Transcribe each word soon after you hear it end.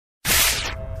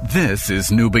This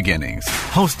is New Beginnings,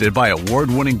 hosted by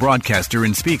award-winning broadcaster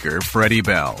and speaker Freddie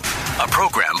Bell. A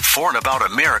program for and about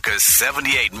America's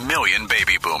 78 million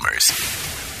baby boomers.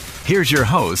 Here's your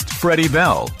host, Freddie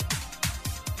Bell.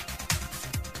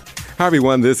 Hi,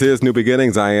 everyone. This is New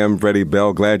Beginnings. I am Freddie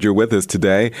Bell. Glad you're with us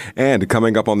today. And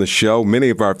coming up on the show, many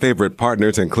of our favorite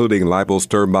partners, including Leibel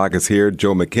Sternbach is here,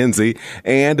 Joe McKenzie,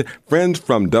 and friends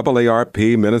from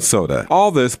AARP, Minnesota.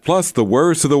 All this plus the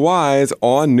words to the wise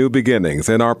on New Beginnings.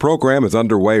 And our program is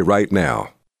underway right now.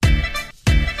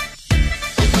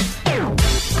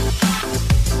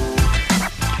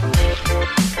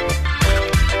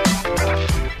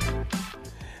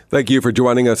 Thank you for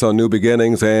joining us on New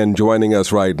Beginnings, and joining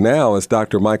us right now is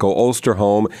Dr. Michael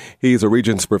Osterholm. He's a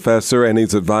Regents Professor, and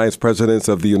he's advised presidents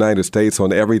of the United States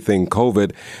on everything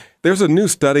COVID. There's a new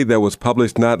study that was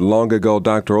published not long ago,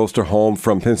 Dr. Osterholm,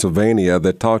 from Pennsylvania,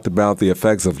 that talked about the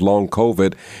effects of long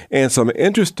COVID and some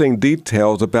interesting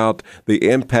details about the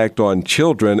impact on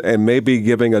children and maybe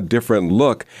giving a different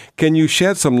look. Can you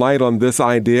shed some light on this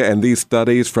idea and these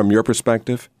studies from your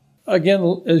perspective?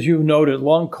 Again, as you noted,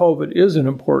 long COVID is an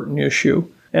important issue,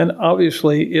 and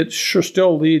obviously it sure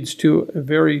still leads to a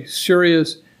very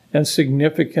serious and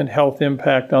significant health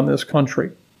impact on this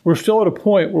country. We're still at a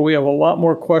point where we have a lot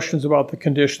more questions about the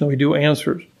condition than we do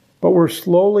answers, but we're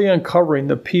slowly uncovering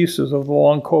the pieces of the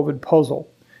long COVID puzzle,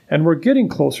 and we're getting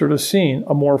closer to seeing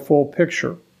a more full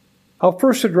picture. I'll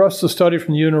first address the study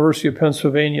from the University of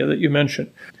Pennsylvania that you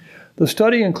mentioned. The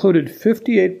study included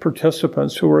 58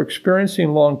 participants who were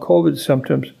experiencing long COVID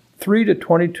symptoms 3 to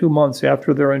 22 months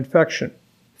after their infection,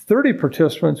 30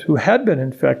 participants who had been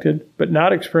infected but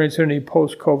not experiencing any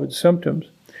post-COVID symptoms,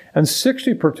 and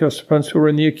 60 participants who were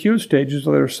in the acute stages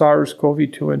of their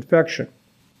SARS-CoV-2 infection.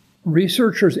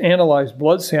 Researchers analyzed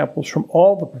blood samples from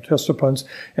all the participants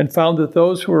and found that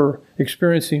those who were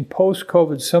experiencing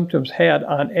post-COVID symptoms had,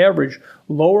 on average,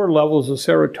 lower levels of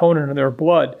serotonin in their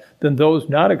blood than those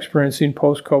not experiencing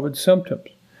post-COVID symptoms.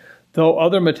 Though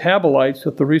other metabolites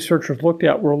that the researchers looked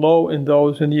at were low in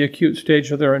those in the acute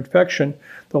stage of their infection,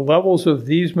 the levels of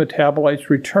these metabolites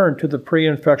returned to the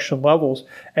pre-infection levels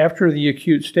after the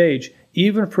acute stage,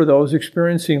 even for those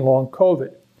experiencing long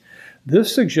COVID.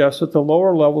 This suggests that the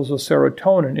lower levels of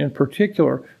serotonin, in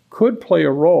particular, could play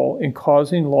a role in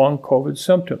causing long COVID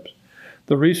symptoms.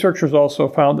 The researchers also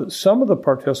found that some of the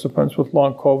participants with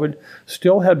long COVID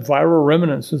still had viral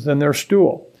remnants in their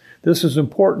stool. This is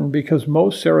important because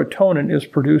most serotonin is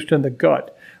produced in the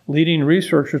gut, leading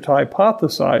researchers to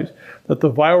hypothesize that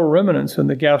the viral remnants in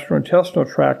the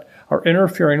gastrointestinal tract are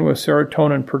interfering with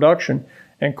serotonin production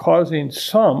and causing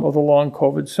some of the long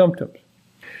COVID symptoms.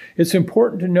 It's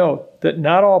important to note that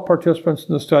not all participants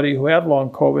in the study who had long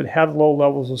COVID had low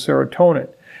levels of serotonin,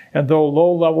 and though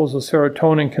low levels of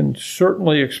serotonin can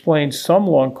certainly explain some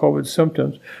long COVID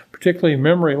symptoms, particularly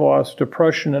memory loss,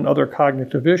 depression, and other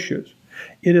cognitive issues,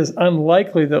 it is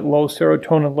unlikely that low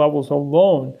serotonin levels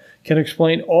alone can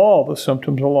explain all the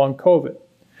symptoms of long COVID.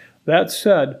 That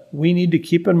said, we need to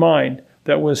keep in mind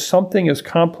that with something as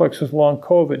complex as long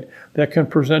COVID that can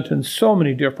present in so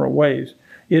many different ways,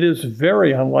 it is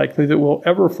very unlikely that we'll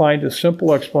ever find a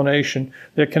simple explanation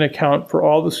that can account for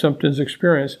all the symptoms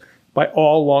experienced by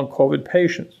all long COVID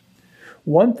patients.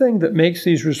 One thing that makes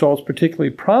these results particularly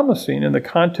promising in the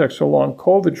context of long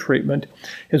COVID treatment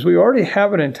is we already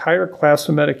have an entire class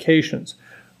of medications,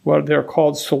 what they're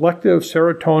called selective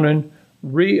serotonin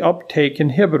reuptake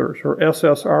inhibitors, or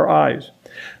SSRIs,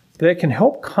 that can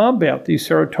help combat these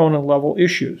serotonin level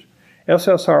issues.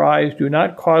 SSRIs do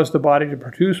not cause the body to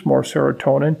produce more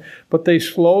serotonin, but they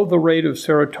slow the rate of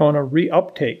serotonin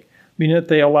reuptake, meaning that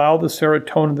they allow the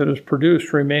serotonin that is produced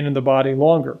to remain in the body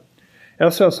longer.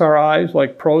 SSRIs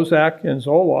like Prozac and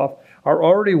Zoloft are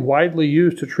already widely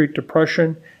used to treat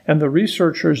depression, and the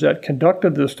researchers that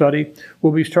conducted this study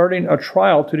will be starting a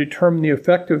trial to determine the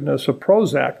effectiveness of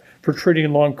Prozac for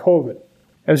treating long COVID.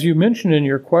 As you mentioned in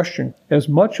your question, as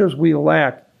much as we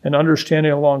lack an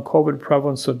understanding of long COVID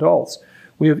prevalence in adults,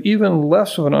 we have even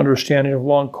less of an understanding of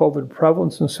long COVID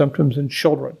prevalence and symptoms in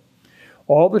children.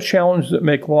 All the challenges that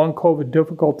make long COVID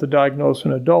difficult to diagnose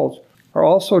in adults are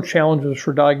also challenges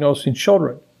for diagnosing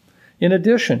children. In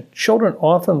addition, children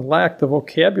often lack the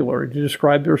vocabulary to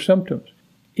describe their symptoms.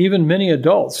 Even many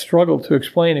adults struggle to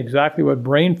explain exactly what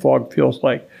brain fog feels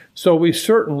like, so we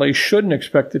certainly shouldn't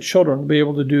expect the children to be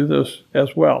able to do this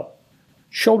as well.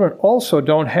 Children also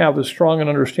don't have as strong an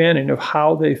understanding of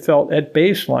how they felt at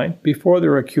baseline before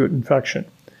their acute infection.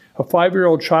 A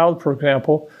 5-year-old child, for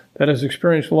example, that has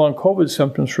experienced long COVID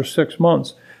symptoms for 6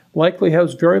 months likely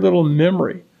has very little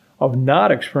memory of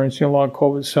not experiencing long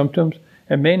COVID symptoms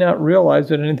and may not realize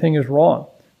that anything is wrong,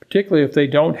 particularly if they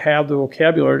don't have the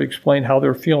vocabulary to explain how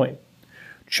they're feeling.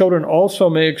 Children also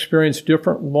may experience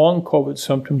different long COVID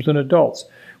symptoms than adults,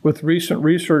 with recent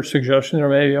research suggesting there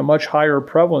may be a much higher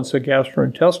prevalence of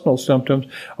gastrointestinal symptoms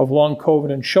of long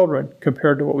COVID in children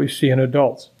compared to what we see in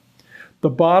adults. The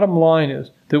bottom line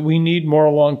is that we need more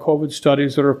long COVID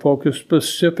studies that are focused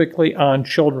specifically on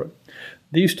children.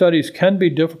 These studies can be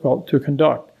difficult to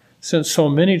conduct, since so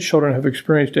many children have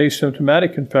experienced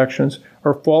asymptomatic infections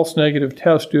or false negative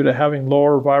tests due to having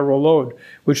lower viral load,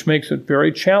 which makes it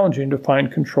very challenging to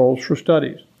find controls for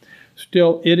studies.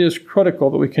 Still, it is critical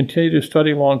that we continue to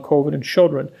study long COVID in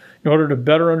children in order to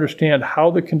better understand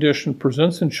how the condition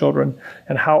presents in children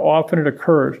and how often it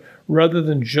occurs, rather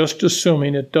than just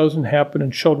assuming it doesn't happen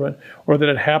in children or that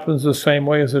it happens the same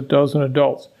way as it does in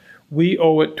adults. We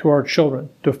owe it to our children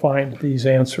to find these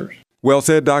answers. Well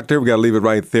said, Doctor. We got to leave it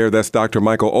right there. That's Dr.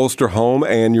 Michael Osterholm,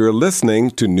 and you're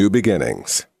listening to New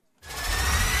Beginnings.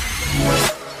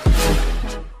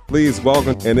 Please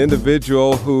welcome an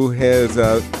individual who has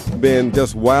been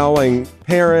just wowing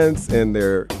parents and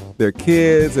their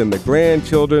kids and the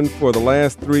grandchildren for the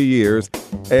last 3 years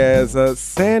as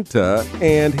Santa,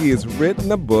 and he has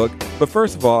written a book. But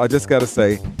first of all, I just got to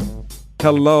say,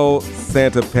 hello,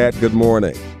 Santa Pat. Good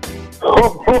morning.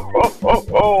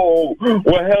 Well,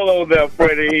 hello there,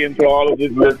 Freddie, and to all of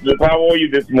his listeners. How are you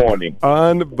this morning?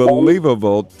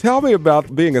 Unbelievable. Tell me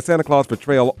about being a Santa Claus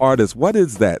portrayal artist. What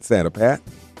is that, Santa Pat?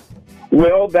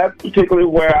 Well, that's particularly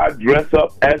where I dress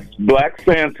up as Black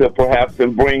Santa, perhaps,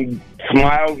 and bring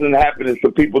smiles and happiness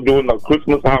to people during the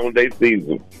Christmas holiday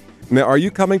season. Now, are you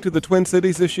coming to the Twin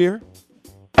Cities this year?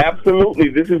 Absolutely.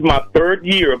 This is my third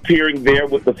year appearing there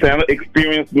with the Santa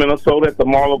Experience Minnesota at the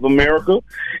Mall of America,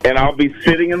 and I'll be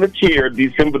sitting in the chair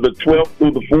December the 12th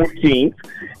through the 14th,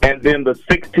 and then the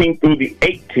 16th through the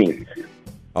 18th.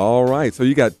 All right. So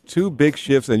you got two big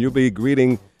shifts, and you'll be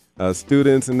greeting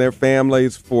students and their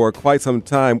families for quite some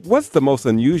time. What's the most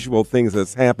unusual things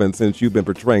that's happened since you've been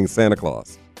portraying Santa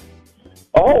Claus?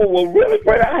 Oh, well, really,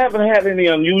 Fred, I haven't had any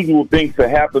unusual things to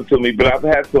happen to me, but I've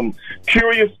had some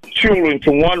curious children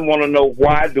to want to know,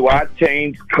 why do I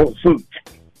change suits?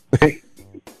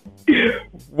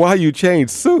 Why you change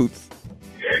suits?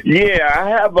 Yeah, I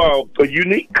have a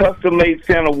unique custom-made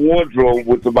Santa wardrobe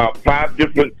with about 5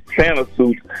 different Santa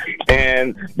suits,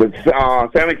 and the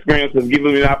Santa Experience has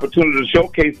given me an opportunity to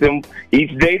showcase them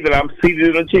each day that I'm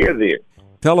seated in a chair there.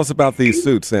 Tell us about these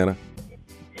suits, Santa.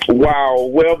 Wow.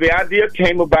 Well, the idea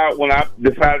came about when I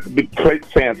decided to be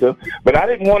Santa, but I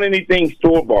didn't want anything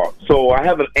store-bought. So I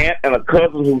have an aunt and a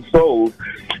cousin who sews,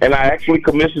 and I actually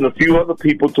commissioned a few other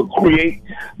people to create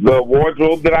the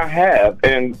wardrobe that I have.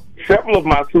 And several of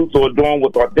my suits are adorned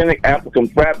with authentic African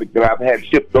fabric that I've had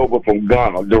shipped over from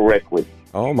Ghana directly.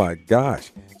 Oh, my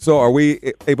gosh. So are we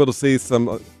able to see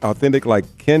some authentic, like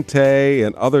kente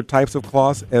and other types of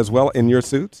cloths as well in your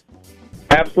suits?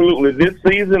 Absolutely. This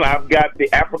season, I've got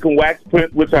the African wax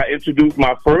print, which I introduced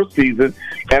my first season,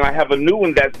 and I have a new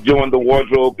one that's joined the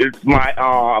wardrobe. It's my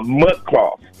mud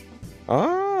cloth.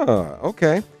 Ah,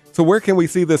 okay. So where can we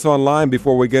see this online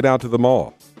before we get out to the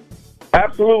mall?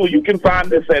 Absolutely. You can find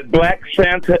this at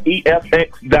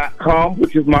blacksantaefx.com,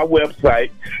 which is my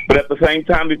website. But at the same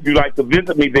time, if you'd like to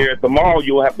visit me there at the mall,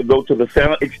 you'll have to go to the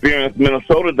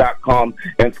SantaExperienceMinnesota.com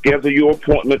and schedule your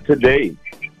appointment today.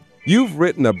 You've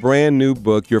written a brand new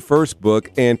book, your first book,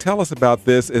 and tell us about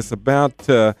this. It's about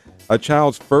a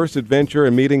child's first adventure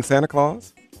in meeting Santa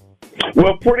Claus?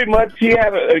 Well, pretty much he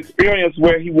had an experience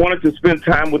where he wanted to spend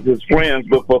time with his friends,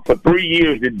 but for 3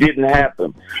 years it didn't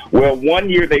happen. Well, 1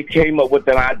 year they came up with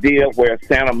an idea where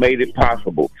Santa made it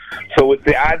possible. So it's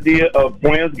the idea of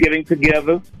friends getting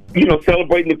together,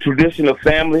 celebrating the tradition of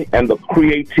family and the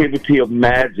creativity of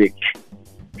magic.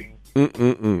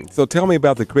 So tell me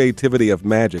about the creativity of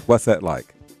magic. What's that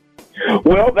like?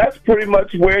 Well, that's pretty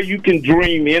much where you can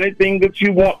dream anything that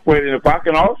you want, Fred. And if I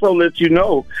can also let you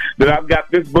know that I've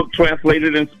got this book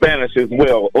translated in Spanish as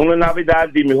well, Una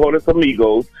Navidad de Mejores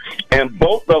Amigos, and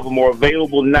both of them are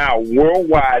available now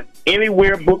worldwide,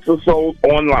 anywhere books are sold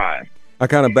online. I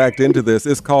kind of backed into this.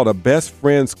 It's called A Best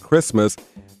Friend's Christmas.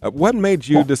 What made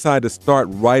you decide to start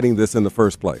writing this in the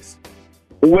first place?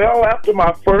 Well, after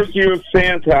my first year of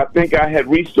Santa, I think I had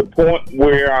reached a point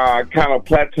where I kind of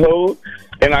plateaued,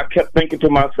 and I kept thinking to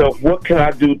myself, what can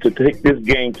I do to take this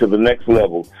game to the next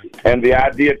level? And the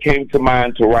idea came to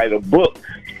mind to write a book.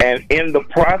 And in the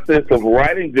process of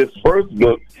writing this first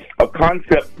book, a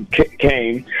concept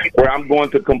came where I'm going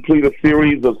to complete a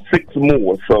series of 6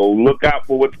 more. So look out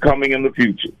for what's coming in the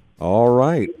future. All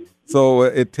right. So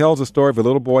it tells a story of a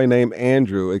little boy named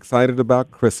Andrew, excited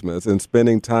about Christmas and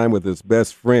spending time with his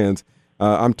best friends.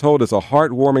 I'm told it's a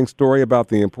heartwarming story about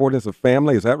the importance of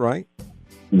family. Is that right?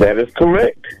 That is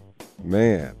correct.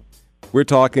 Man, we're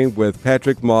talking with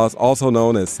Patrick Moss, also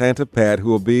known as Santa Pat, who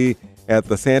will be at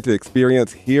the Santa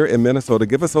Experience here in Minnesota.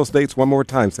 Give us those dates one more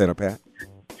time, Santa Pat.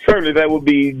 Certainly, that will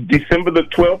be December the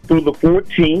 12th through the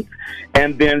 14th,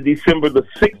 and then December the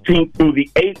 16th through the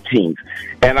 18th.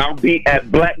 And I'll be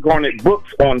at Black Garnet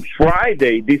Books on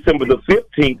Friday, December the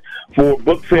 15th, for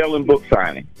book sale and book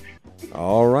signing.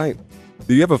 All right.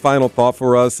 Do you have a final thought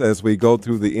for us as we go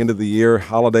through the end of the year?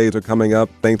 Holidays are coming up,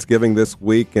 Thanksgiving this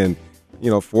week, and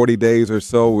 40 days or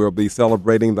so we'll be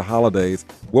celebrating the holidays.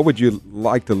 What would you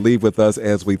like to leave with us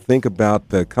as we think about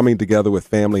coming together with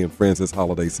family and friends this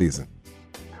holiday season?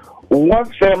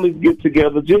 Once families get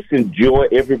together, just enjoy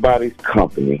everybody's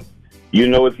company.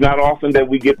 It's not often that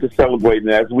we get to celebrate,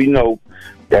 and as we know,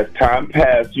 as time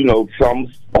passed, some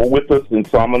are with us and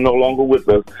some are no longer with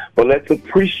us. But let's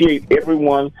appreciate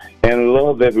everyone and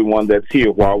love everyone that's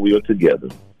here while we are together.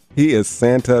 He is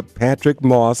Santa Patrick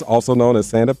Moss, also known as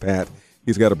Santa Pat.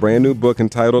 He's got a brand new book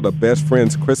entitled A Best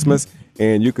Friend's Christmas,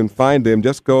 and you can find him.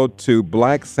 Just go to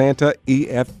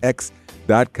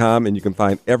blacksantaefx.com, and you can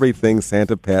find everything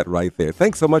Santa Pat right there.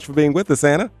 Thanks so much for being with us,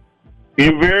 Santa.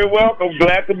 You're very welcome.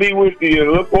 Glad to be with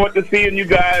you. Look forward to seeing you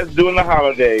guys during the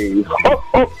holidays. Ho,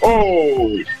 ho,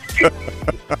 ho.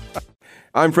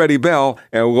 I'm Freddie Bell,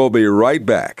 and we'll be right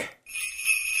back.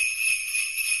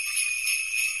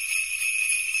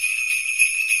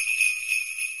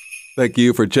 Thank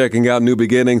you for checking out New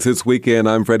Beginnings this weekend.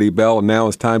 I'm Freddie Bell, and now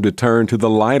it's time to turn to the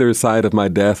lighter side of my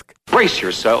desk. Brace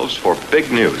yourselves for big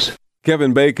news.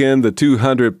 Kevin Bacon, the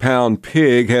 200-pound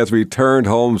pig, has returned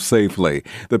home safely.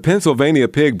 The Pennsylvania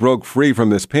pig broke free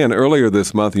from his pen earlier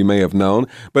this month, you may have known.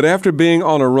 But after being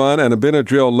on a run and a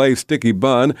Benadryl-laced sticky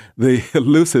bun, the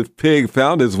elusive pig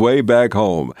found his way back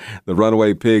home. The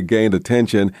runaway pig gained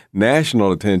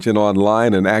national attention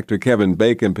online, and actor Kevin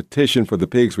Bacon petitioned for the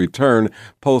pig's return,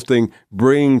 posting,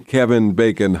 "Bring Kevin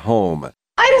Bacon home."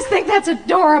 I just think that's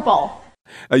adorable.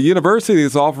 A university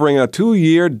is offering a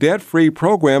 2-year debt-free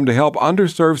program to help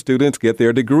underserved students get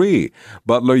their degree.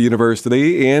 Butler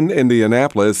University in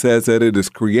Indianapolis says that it is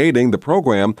creating the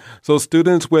program so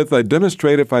students with a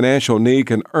demonstrated financial need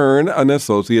can earn an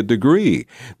associate degree.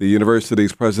 The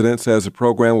university's president says the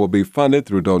program will be funded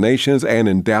through donations and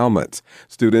endowments.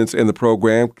 Students in the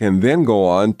program can then go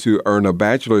on to earn a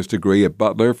bachelor's degree at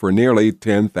Butler for nearly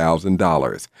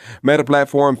 $10,000. Meta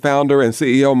Platform founder and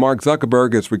CEO Mark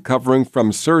Zuckerberg is recovering from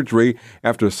surgery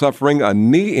after suffering a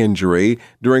knee injury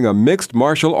during a mixed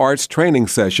martial arts training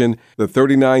session. The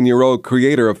 39-year-old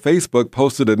creator of Facebook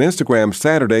posted an Instagram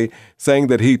Saturday saying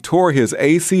that he tore his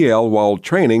ACL while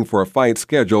training for a fight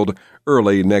scheduled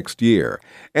early next year.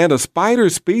 And a spider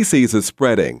species is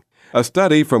spreading. A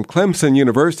study from Clemson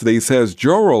University says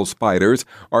Joro spiders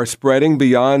are spreading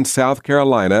beyond South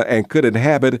Carolina and could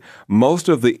inhabit most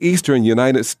of the eastern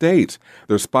United States.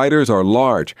 The spiders are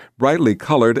large, brightly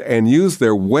colored, and use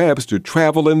their webs to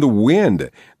travel in the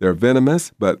wind. They're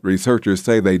venomous, but researchers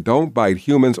say they don't bite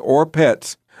humans or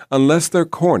pets unless they're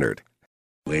cornered.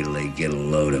 Wait till they get a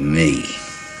load of me.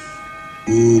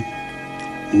 Oop,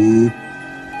 oop.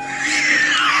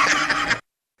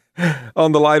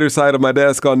 On the lighter side of my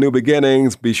desk on New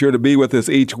Beginnings, be sure to be with us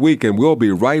each week, and we'll be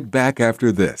right back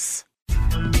after this.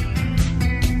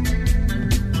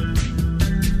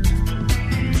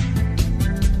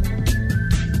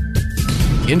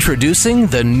 Introducing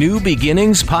the New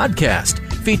Beginnings podcast,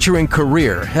 featuring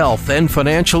career, health, and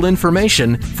financial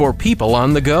information for people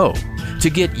on the go. To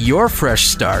get your fresh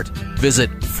start,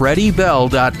 visit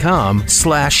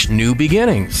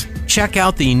FreddieBell.com/newbeginnings. Check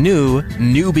out the New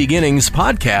Beginnings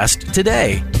podcast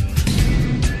today.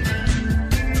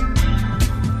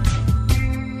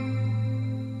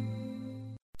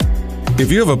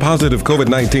 If you have a positive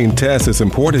COVID-19 test, it's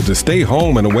important to stay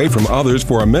home and away from others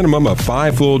for a minimum of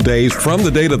 5 full days from the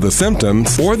date of the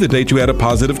symptoms or the date you had a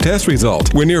positive test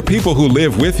result. When near people who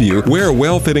live with you, wear a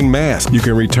well-fitting mask. You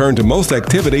can return to most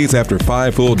activities after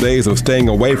 5 full days of staying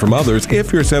away from others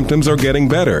if your symptoms are getting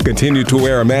better. Continue to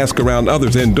wear a mask around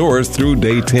others indoors through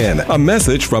day 10. A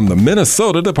message from the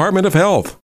Minnesota Department of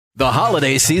Health. The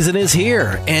holiday season is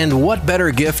here, and what better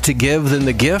gift to give than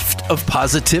the gift of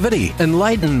positivity,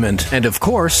 enlightenment, and of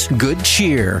course, good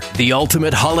cheer. The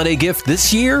ultimate holiday gift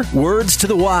this year? Words to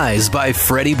the Wise by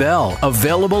Freddie Bell.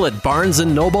 Available at Barnes &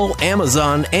 Noble,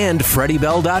 Amazon, and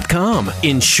FreddieBell.com.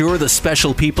 Ensure the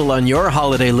special people on your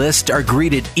holiday list are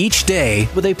greeted each day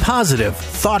with a positive,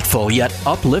 thoughtful, yet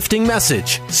uplifting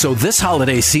message. So this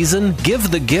holiday season,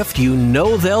 give the gift you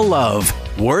know they'll love.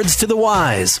 Words to the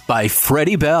Wise by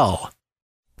Freddie Bell.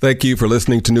 Thank you for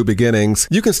listening to New Beginnings.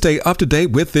 You can stay up to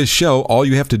date with this show. All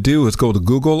you have to do is go to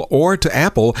Google or to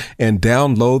Apple and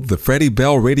download the Freddie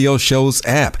Bell Radio Show's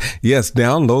app. Yes,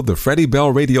 download the Freddie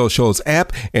Bell Radio Show's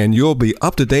app and you'll be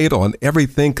up to date on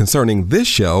everything concerning this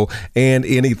show and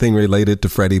anything related to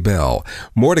Freddie Bell.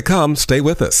 More to come. Stay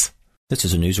with us. This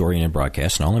is a news-oriented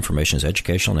broadcast, and all information is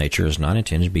educational nature, is not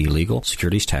intended to be legal,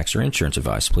 securities, tax, or insurance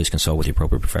advice. Please consult with the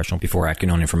appropriate professional before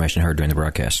acting on information heard during the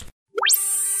broadcast.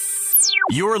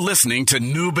 You're listening to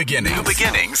New Beginnings. New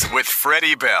Beginnings with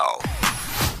Freddie Bell.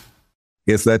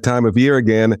 It's that time of year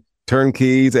again.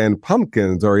 Turnkeys and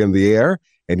pumpkins are in the air,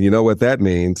 and you know what that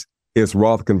means. It's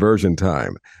Roth conversion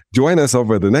time. Join us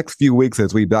over the next few weeks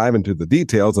as we dive into the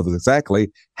details of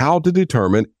exactly how to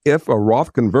determine if a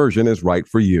Roth conversion is right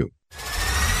for you.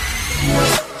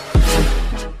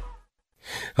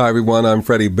 Hi, everyone. I'm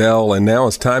Freddie Bell, and now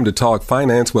it's time to talk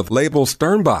finance with Label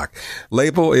Sternbach.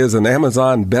 Label is an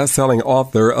Amazon best-selling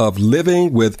author of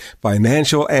Living with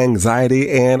Financial Anxiety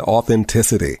and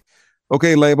Authenticity.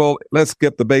 Okay, Label, let's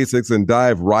skip the basics and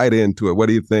dive right into it. What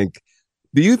do you think?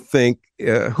 Do you think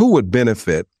who would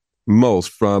benefit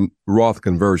most from Roth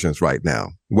conversions right now?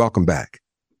 Welcome back.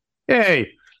 Hey,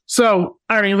 so,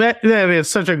 I mean, that is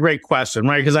such a great question,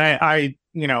 right? Because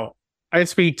I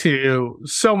speak to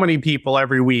so many people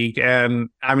every week, and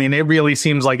I mean, it really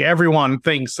seems like everyone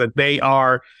thinks that they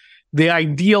are the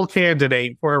ideal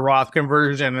candidate for a Roth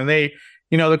conversion. And they,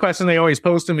 the question they always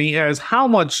pose to me is, how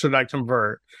much should I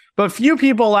convert? But few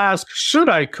people ask, should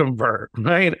I convert,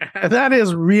 right? That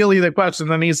is really the question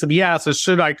that needs to be asked, is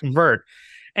should I convert?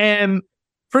 And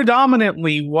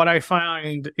predominantly what I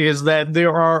find is that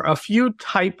there are a few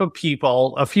type of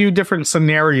people, a few different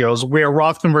scenarios where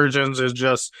Roth conversions is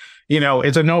just,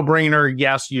 it's a no-brainer.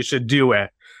 Yes, you should do it.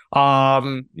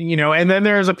 And then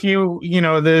there's a few,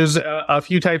 there's a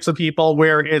few types of people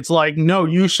where it's like, no,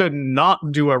 you should not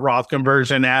do a Roth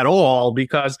conversion at all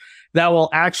because that will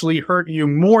actually hurt you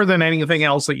more than anything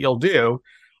else that you'll do.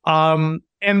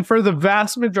 And for the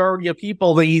vast majority of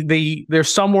people, they're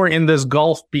somewhere in this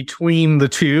gulf between the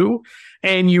two.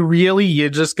 And you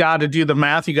just got to do the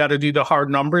math. You got to do the hard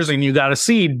numbers and you got to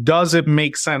see, does it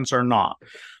make sense or not?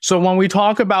 So when we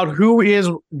talk about who is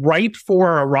right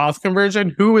for a Roth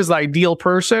conversion, who is the ideal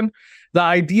person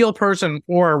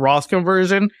for a Roth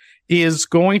conversion is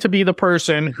going to be the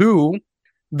person who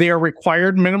their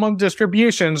required minimum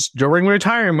distributions during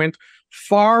retirement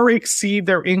far exceed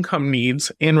their income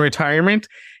needs in retirement,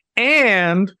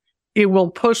 and it will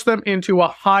push them into a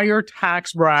higher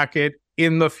tax bracket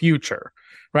in the future,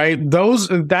 right?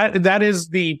 That is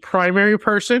the primary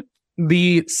person.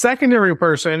 The secondary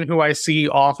person who I see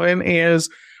often is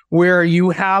where you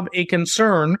have a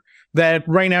concern that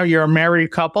right now you're a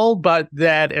married couple, but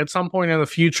that at some point in the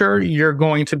future, you're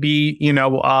going to be,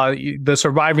 the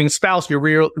surviving spouse.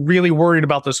 You're really worried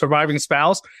about the surviving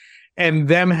spouse and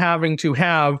them having to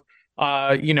have,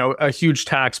 a huge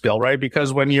tax bill, right?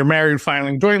 Because when you're married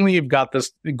filing jointly, you've got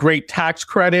this great tax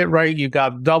credit, right? You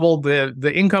got double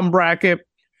the income bracket.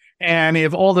 And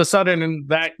if all of a sudden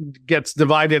that gets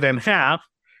divided in half,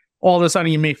 all of a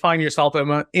sudden you may find yourself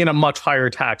in a much higher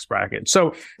tax bracket.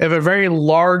 So if a very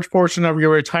large portion of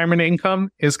your retirement income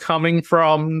is coming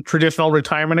from traditional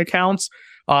retirement accounts,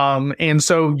 and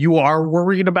so you are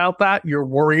worried about that, you're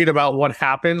worried about what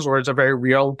happens, or it's a very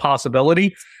real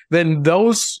possibility, then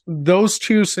those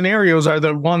two scenarios are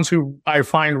the ones who I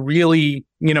find really,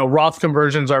 Roth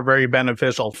conversions are very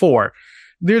beneficial for.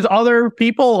 There's other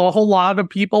people, a whole lot of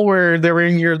people where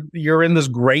you're in this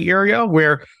gray area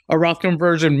where a Roth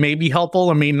conversion may be helpful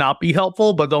and may not be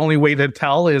helpful, but the only way to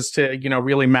tell is to,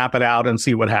 really map it out and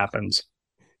see what happens.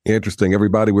 Interesting.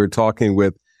 Everybody, we're talking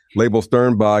with Label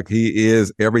Sternbach. He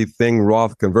is everything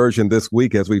Roth conversion this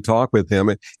week as we talk with him.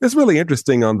 It's really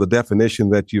interesting on the definition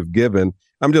that you've given.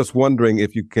 I'm just wondering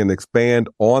if you can expand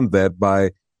on that by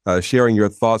sharing your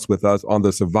thoughts with us on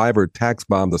the survivor tax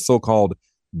bomb, the so-called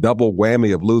double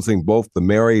whammy of losing both the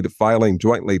married filing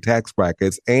jointly tax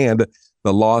brackets and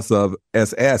the loss of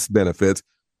SS benefits.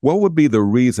 What would be the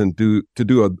reason to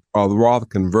do a Roth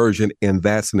conversion in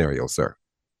that scenario, sir?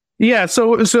 Yeah,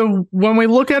 so when we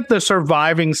look at the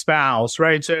surviving spouse,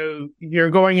 right? So you're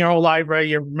going your whole life, right?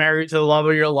 You're married to the love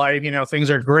of your life, things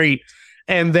are great.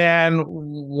 And then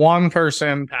one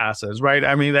person passes, right?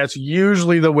 I mean, that's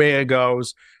usually the way it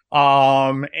goes.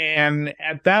 And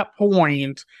at that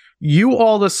point, you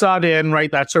all of a sudden,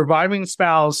 right, that surviving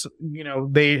spouse,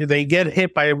 they get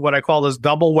hit by what I call this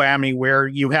double whammy, where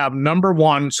you have number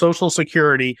one, Social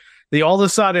Security. They all of a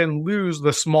sudden lose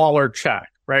the smaller check,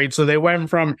 right? So they went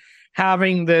from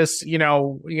having this,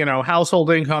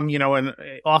 household income, and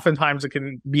oftentimes it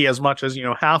can be as much as,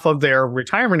 half of their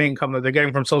retirement income that they're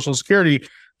getting from Social Security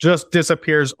just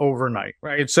disappears overnight,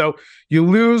 right? So you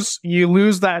lose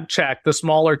that check, the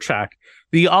smaller check.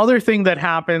 The other thing that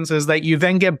happens is that you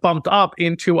then get bumped up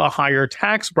into a higher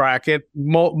tax bracket,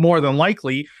 more than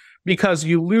likely, because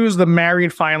you lose the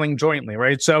married filing jointly,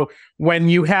 right? So when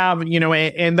you have,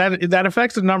 and that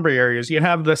affects a number of areas. You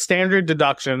have the standard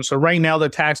deduction. So right now, the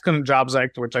Tax Cuts and Jobs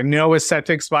Act, which I know is set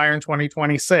to expire in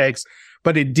 2026,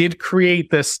 but it did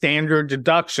create this standard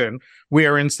deduction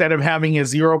where instead of having a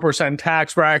 0%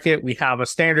 tax bracket, we have a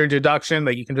standard deduction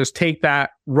that you can just take that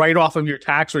right off of your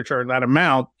tax return, that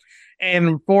amount.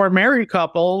 And for a married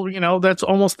couple, that's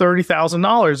almost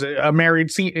 $30,000. A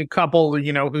married couple,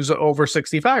 who's over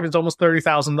 65, it's almost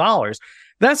 $30,000.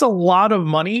 That's a lot of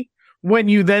money when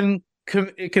you then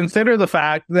consider the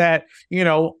fact that,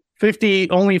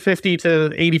 only 50 to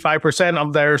 85%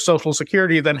 of their Social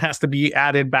Security then has to be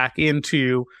added back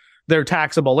into their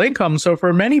taxable income. So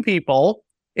for many people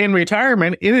in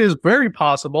retirement, it is very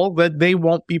possible that they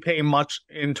won't be paying much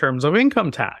in terms of income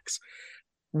tax.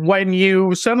 When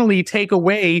you suddenly take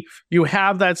away, you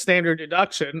have that standard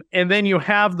deduction, and then you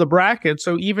have the bracket.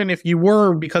 So even if you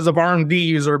were, because of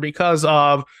RMDs or because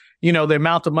of, the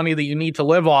amount of money that you need to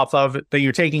live off of that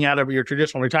you're taking out of your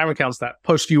traditional retirement accounts that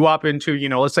pushed you up into,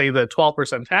 let's say the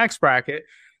 12% tax bracket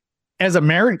as a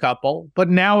married couple, but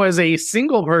now as a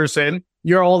single person,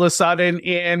 you're all of a sudden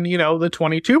in, the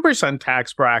 22%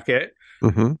 tax bracket.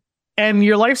 Mm-hmm. And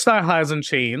your lifestyle hasn't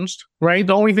changed, right?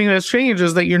 The only thing that's changed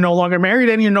is that you're no longer married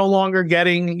and you're no longer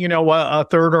getting, a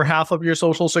third or half of your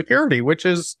Social Security, which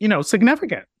is,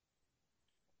 significant.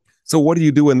 So what do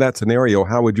you do in that scenario?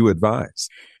 How would you advise?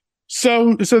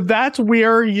 So that's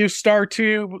where you start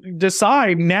to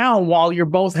decide now, while you're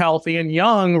both healthy and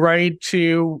young, right?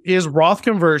 Is Roth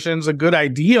conversions a good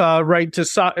idea, right?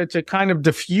 To kind of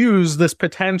diffuse this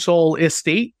potential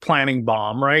estate planning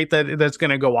bomb, right? That's going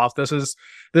to go off.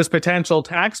 This potential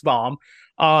tax bomb.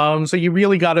 So you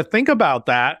really got to think about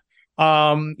that.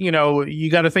 You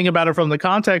got to think about it from the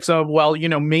context of, well,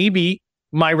 maybe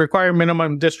my required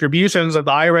minimum distributions that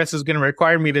the IRS is going to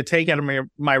require me to take out of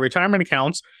my retirement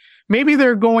accounts, maybe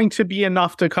they're going to be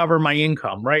enough to cover my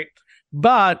income, right?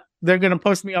 But they're going to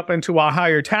push me up into a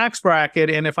higher tax bracket.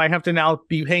 And if I have to now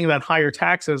be paying that higher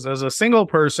taxes as a single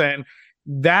person,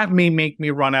 that may make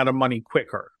me run out of money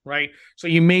quicker, right? So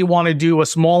you may want to do a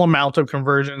small amount of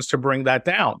conversions to bring that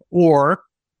down. Or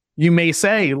you may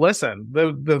say, listen,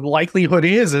 the likelihood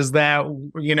is that,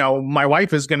 my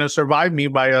wife is going to survive me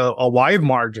by a wide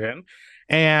margin.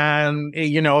 And,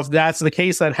 if that's the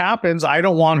case that happens, I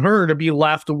don't want her to be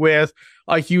left with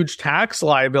a huge tax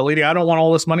liability. I don't want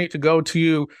all this money to go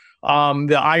to the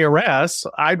IRS.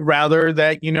 I'd rather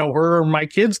that, her or my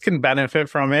kids can benefit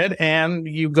from it. And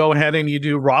you go ahead and you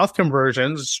do Roth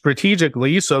conversions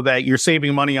strategically so that you're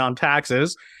saving money on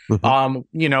taxes,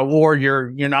 mm-hmm. Or you're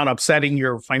not upsetting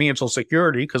your financial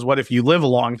security. Because what if you live a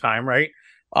long time, right?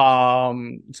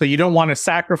 So you don't want to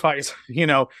sacrifice,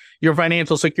 your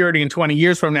financial security in 20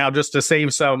 years from now just to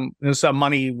save some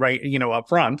money, right, up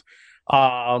front.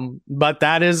 But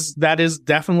that is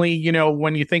definitely,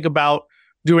 when you think about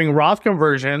doing Roth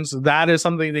conversions, that is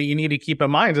something that you need to keep in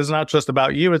mind. It's not just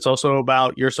about you. It's also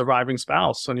about your surviving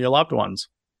spouse and your loved ones.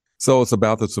 So it's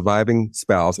about the surviving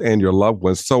spouse and your loved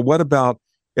ones. So what about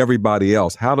everybody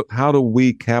else? How do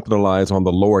we capitalize on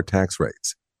the lower tax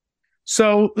rates?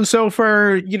 So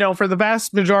for the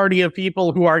vast majority of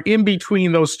people who are in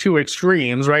between those two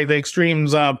extremes, right? The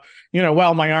extremes of,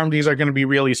 well, my RMDs are going to be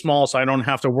really small, so I don't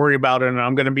have to worry about it, and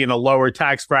I'm going to be in a lower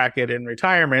tax bracket in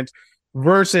retirement,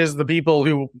 versus the people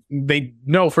who they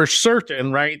know for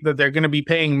certain, right, that they're going to be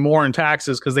paying more in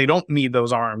taxes because they don't need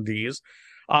those RMDs.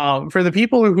 For the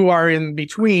people who are in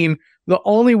between, the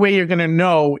only way you're going to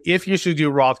know if you should do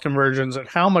Roth conversions and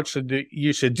how much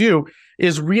you should do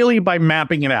is really by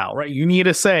mapping it out, right? You need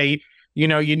to say, you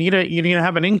need to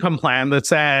have an income plan that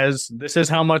says, this is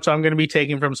how much I'm going to be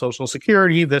taking from Social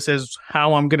Security. This is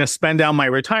how I'm going to spend down my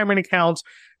retirement accounts.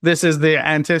 This is the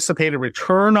anticipated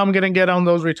return I'm going to get on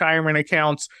those retirement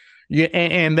accounts.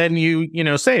 And then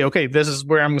you say, okay, this is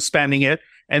where I'm spending it.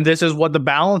 And this is what the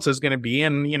balance is going to be.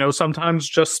 And, sometimes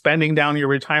just spending down your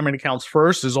retirement accounts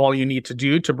first is all you need to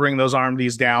do to bring those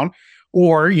RMDs down.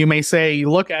 Or you may say,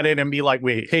 look at it and be like,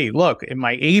 wait, hey, look, in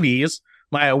my 80s,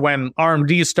 when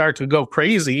RMDs start to go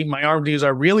crazy, my RMDs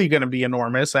are really going to be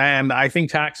enormous. And I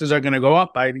think taxes are going to go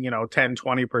up by, 10,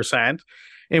 20%,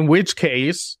 in which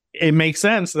case it makes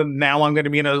sense that now I'm going to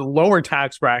be in a lower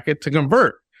tax bracket to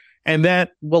convert. And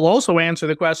that will also answer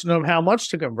the question of how much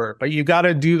to convert. But you got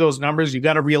to do those numbers. You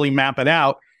got to really map it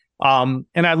out. And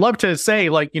I'd love to say,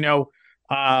 I'd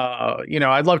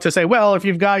love to say, well, if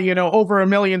you've got, over $1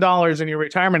 million in your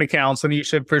retirement accounts, then you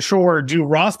should for sure do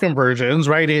Roth conversions,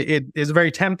 right? It is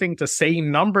very tempting to say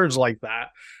numbers like that.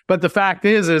 But the fact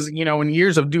is, in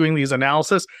years of doing these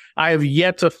analysis, I have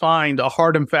yet to find a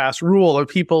hard and fast rule of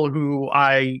people who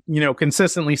I,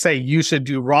 consistently say you should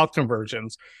do Roth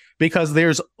conversions, because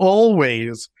there's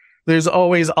always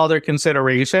other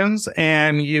considerations,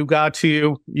 and you got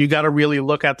to really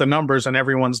look at the numbers, and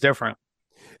everyone's different.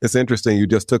 It's interesting. You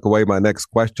just took away my next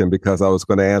question, because I was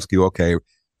going to ask you, okay,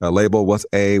 label what's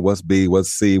A, what's B, what's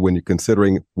C when you're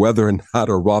considering whether or not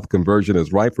a Roth conversion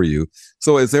is right for you.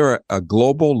 So is there a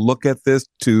global look at this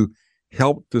to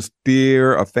help to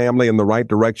steer a family in the right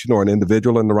direction or an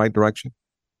individual in the right direction?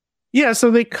 Yeah, so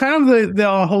they kind of the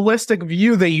holistic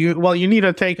view that you need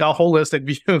to take a holistic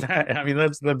view.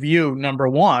 That's the view number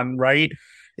one, right?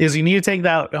 Is you need to take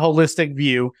that holistic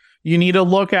view. You need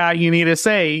to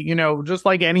say, just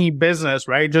like any business,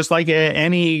 right? Just like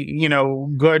any,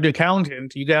 good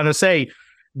accountant, you got to say,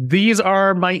 these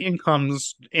are my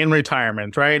incomes in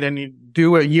retirement, right? And you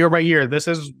do it year by year. This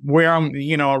is where I'm,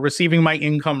 receiving my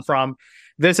income from.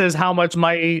 This is how much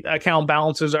my account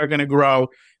balances are going to grow.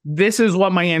 This is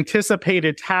what my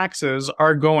anticipated taxes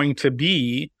are going to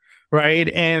be. Right.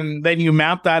 And then you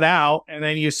map that out, and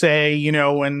then you say,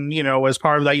 as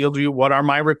part of that, you'll do what are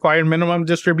my required minimum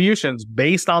distributions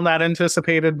based on that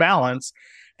anticipated balance.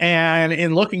 And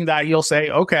in looking at that, you'll say,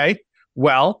 okay,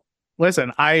 well,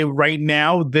 listen, right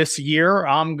now this year,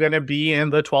 I'm going to be in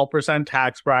the 12%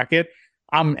 tax bracket.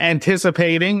 I'm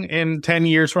anticipating in 10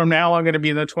 years from now, I'm going to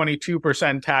be in the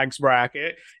 22% tax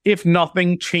bracket if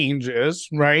nothing changes.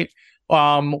 Right.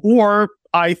 Or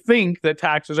I think that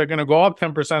taxes are going to go up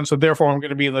 10%, so therefore I'm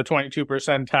going to be in the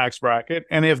 22% tax bracket.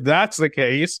 And if that's the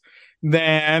case,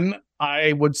 then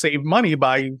I would save money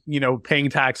by, paying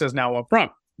taxes now up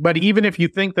front. But even if you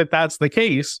think that that's the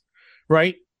case,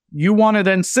 right, you want to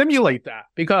then simulate that,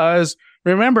 because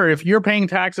remember, if you're paying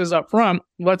taxes up front,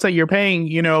 let's say you're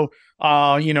paying,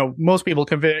 most people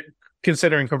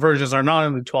considering conversions are not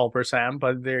in the 12%,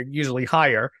 but they're usually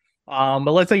higher.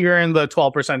 But let's say you're in the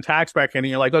 12% tax bracket and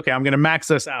you're like, okay, I'm going to max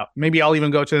this out. Maybe I'll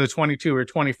even go to the 22 or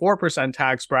 24%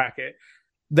 tax bracket.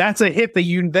 That's a hit that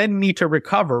you then need to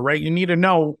recover, right? You need to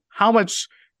know how much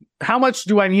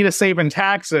do I need to save in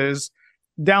taxes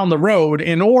down the road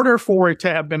in order for it to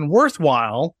have been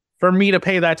worthwhile for me to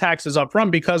pay that taxes up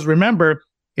front. Because remember,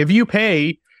 if you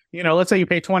pay, let's say you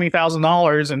pay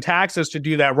 $20,000 in taxes to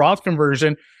do that Roth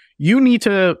conversion, you need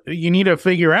to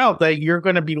figure out that you're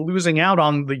going to be losing out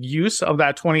on the use of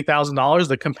that $20,000,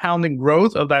 the compounding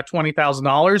growth of that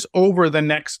 $20,000 over the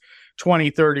next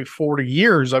 20, 30, 40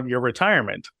 years of your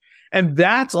retirement. And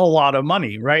that's a lot of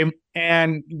money, right?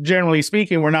 And generally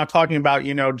speaking, we're not talking about,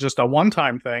 just a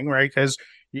one-time thing, right? Because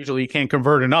usually you can't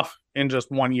convert enough in just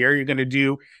 1 year. You're going to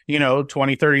do,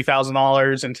 $20,000,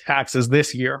 $30,000 in taxes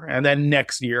this year, and then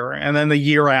next year, and then the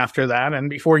year after that.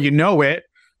 And before you know it,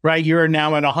 right, you're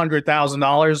now at $100,000,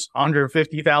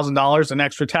 $150,000 in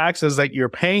extra taxes that you're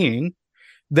paying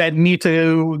that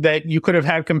you could have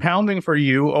had compounding for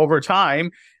you over time,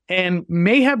 and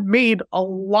may have made a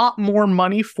lot more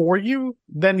money for you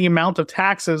than the amount of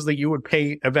taxes that you would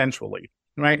pay eventually,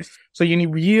 right? So you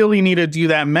really need to do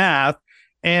that math.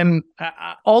 And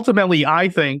ultimately, I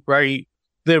think, right,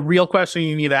 the real question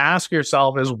you need to ask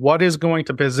yourself is, what is going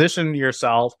to position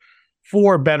yourself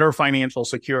for better financial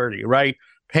security, right?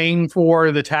 Paying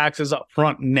for the taxes up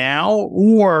front now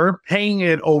or paying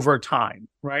it over time,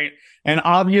 right? And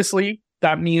obviously,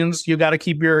 that means you got to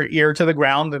keep your ear to the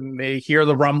ground and they hear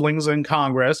the rumblings in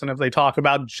Congress. And if they talk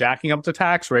about jacking up the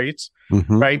tax rates,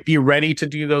 right, be ready to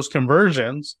do those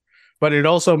conversions. But it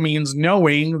also means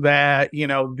knowing that,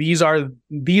 these are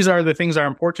the things that are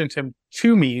important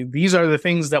to me. These are the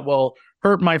things that will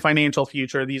hurt my financial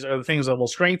future. These are the things that will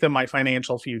strengthen my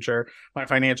financial future, my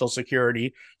financial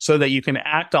security, so that you can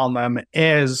act on them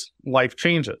as life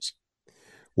changes.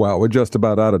 Wow, we're just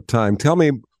about out of time. Tell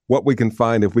me what we can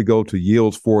find if we go to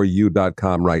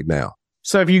yields4u.com right now.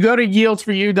 So if you go to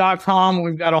yields4u.com,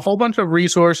 we've got a whole bunch of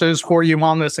resources for you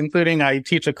on this, including I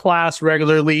teach a class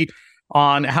regularly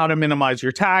on how to minimize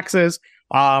your taxes.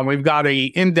 We've got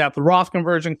a in-depth Roth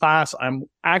conversion class. I'm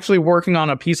actually working on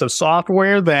a piece of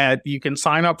software that you can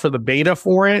sign up for the beta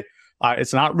for it.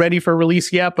 It's not ready for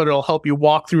release yet, but it'll help you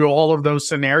walk through all of those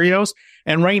scenarios.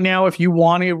 And right now, if you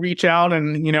want to reach out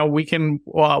and, we can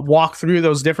walk through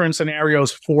those different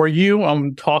scenarios for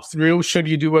you, talk through, should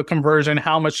you do a conversion?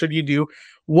 How much should you do?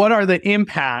 What are the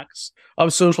impacts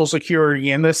of Social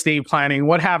Security and estate planning.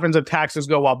 What happens if taxes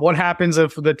go up? What happens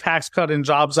if the Tax Cut and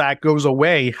Jobs Act goes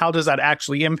away? How does that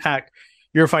actually impact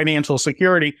your financial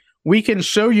security? We can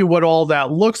show you what all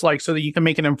that looks like so that you can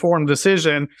make an informed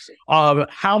decision of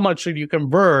how much should you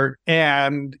convert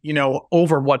and,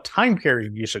 over what time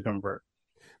period you should convert.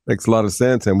 Makes a lot of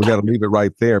sense. And we got to leave it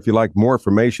right there. If you like more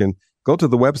information, go to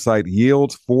the website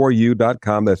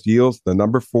yields4u.com. That's yields, the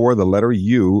number 4, the letter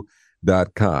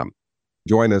U.com.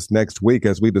 Join us next week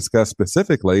as we discuss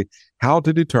specifically how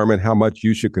to determine how much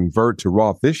you should convert to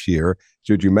Roth this year,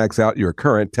 should you max out your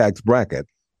current tax bracket,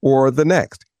 or the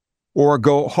next, or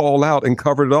go all out and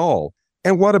cover it all.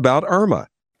 And what about IRMA?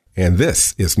 And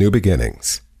this is New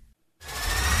Beginnings.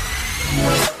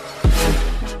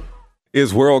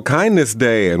 It's World Kindness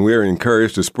Day, and we're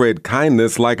encouraged to spread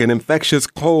kindness like an infectious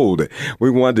cold. We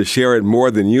wanted to share it more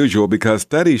than usual because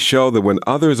studies show that when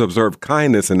others observe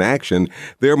kindness in action,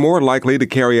 they're more likely to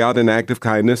carry out an act of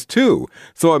kindness too.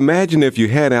 So imagine if you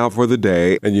head out for the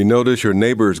day and you notice your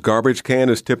neighbor's garbage can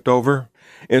is tipped over.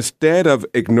 Instead of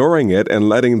ignoring it and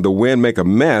letting the wind make a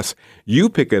mess, you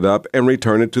pick it up and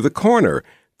return it to the corner.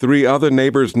 3 other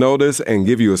neighbors notice and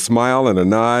give you a smile and a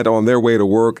nod on their way to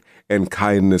work, and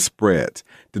kindness spreads.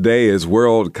 Today is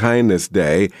World Kindness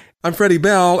Day. I'm Freddie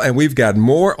Bell, and we've got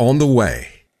more on the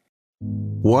way.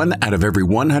 1 out of every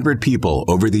 100 people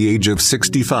over the age of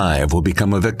 65 will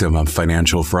become a victim of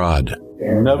financial fraud.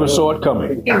 Never saw it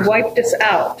coming. He wiped us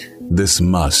out. This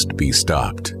must be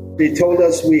stopped. They told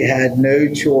us we had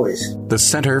no choice. The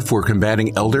Center for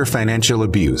Combating Elder Financial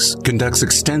Abuse conducts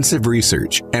extensive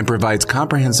research and provides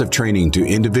comprehensive training to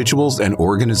individuals and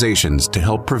organizations to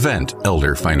help prevent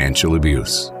elder financial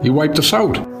abuse. He wiped us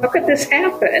out. How could this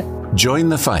happen? Join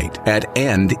the fight at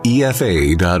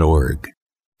endefa.org.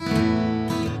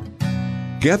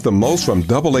 Get the most from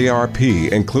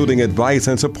AARP, including advice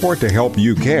and support to help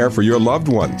you care for your loved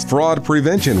ones. Fraud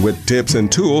prevention with tips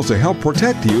and tools to help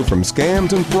protect you from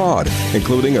scams and fraud,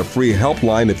 including a free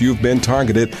helpline if you've been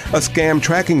targeted, a scam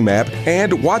tracking map,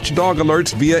 and watchdog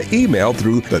alerts via email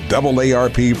through the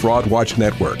AARP Fraud Watch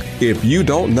Network. If you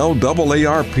don't know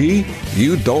AARP,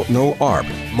 you don't know ARP.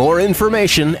 More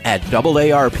information at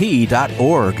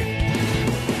AARP.org.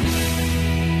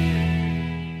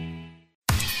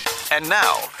 And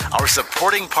now, our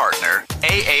supporting partner,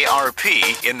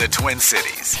 AARP in the Twin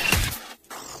Cities.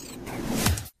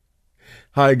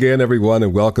 Hi again, everyone,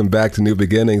 and welcome back to New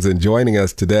Beginnings. And joining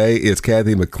us today is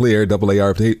Kathy McClear,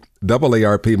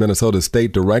 AARP Minnesota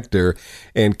State Director.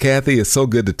 And Kathy, it's so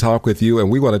good to talk with you. And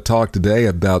we want to talk today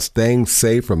about staying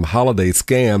safe from holiday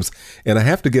scams. And I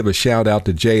have to give a shout out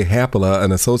to Jay Hapola,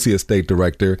 an Associate State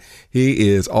Director. He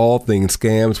is all things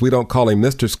scams. We don't call him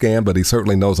Mr. Scam, but he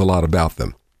certainly knows a lot about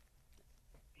them.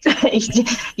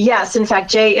 Yes, in fact,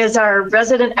 Jay is our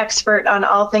resident expert on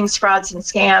all things frauds and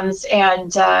scams,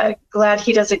 and glad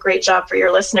he does a great job for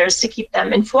your listeners to keep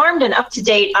them informed and up to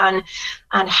date on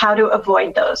how to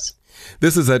avoid those.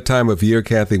 This is that time of year,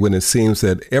 Kathy, when it seems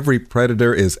that every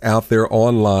predator is out there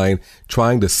online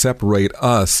trying to separate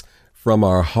us from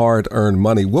our hard-earned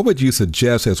money. What would you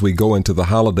suggest as we go into the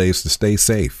holidays to stay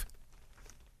safe?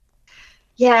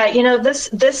 Yeah,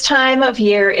 this time of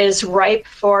year is ripe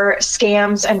for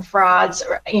scams and frauds,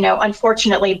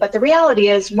 unfortunately. But the reality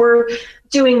is we're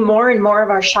doing more and more of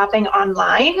our shopping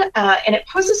online, and it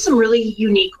poses some really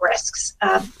unique risks.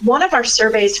 One of our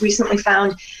surveys recently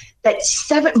found that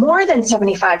more than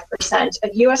 75%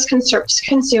 of U.S.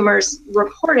 consumers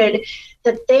reported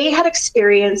that they had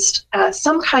experienced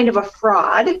some kind of a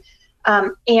fraud,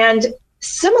 and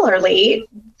similarly,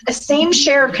 the same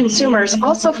share of consumers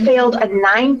also failed a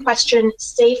 9-question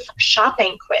safe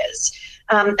shopping quiz.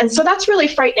 And so that's really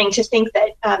frightening to think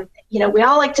that, we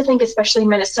all like to think, especially in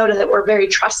Minnesota, that we're very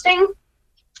trusting,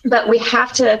 but we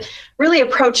have to really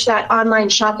approach that online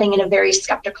shopping in a very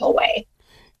skeptical way.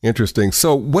 Interesting.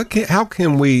 So how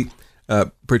can we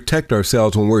protect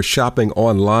ourselves when we're shopping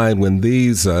online when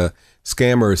these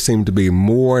scammers seem to be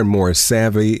more and more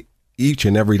savvy each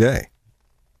and every day?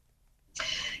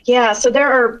 Yeah, so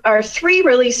there are 3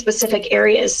 really specific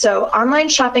areas. So online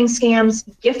shopping scams,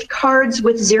 gift cards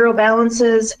with zero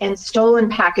balances, and stolen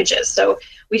packages. So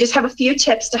we just have a few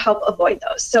tips to help avoid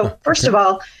those. So first of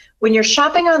all, when you're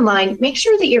shopping online, make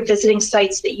sure that you're visiting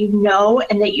sites that you know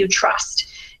and that you trust.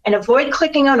 And avoid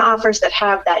clicking on offers that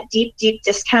have that deep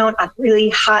discount on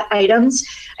really hot items.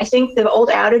 I think the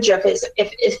old adage of if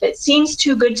it seems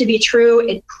too good to be true,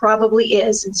 it probably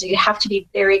is. And so you have to be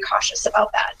very cautious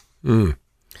about that. Mm.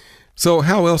 So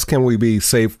how else can we be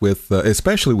safe with,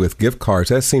 especially with gift cards?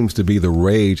 That seems to be the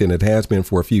rage, and it has been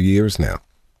for a few years now.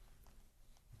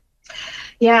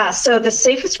 Yeah, so the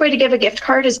safest way to give a gift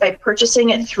card is by purchasing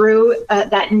it through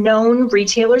that known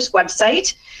retailer's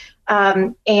website.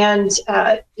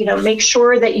 Make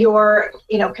sure that you're,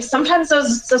 because sometimes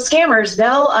those scammers,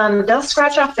 they'll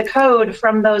scratch off the code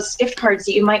from those gift cards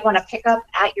that you might want to pick up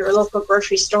at your local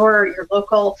grocery store or your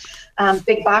local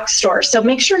big box store. So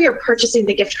make sure you're purchasing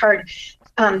the gift card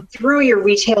through your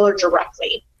retailer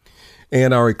directly.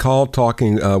 And I recall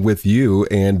talking with you,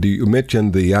 and you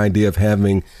mentioned the idea of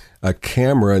having a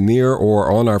camera near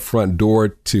or on our front door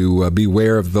to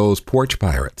beware of those porch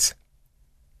pirates.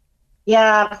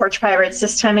 Yeah, porch pirates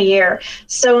this time of year,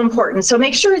 so important. So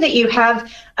make sure that you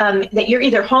have, that you're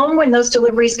either home when those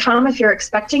deliveries come, if you're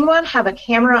expecting one, have a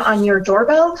camera on your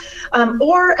doorbell,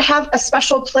 or have a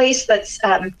special place that's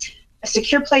a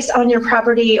secure place on your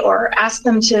property, or ask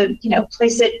them to,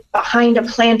 place it behind a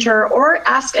planter, or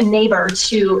ask a neighbor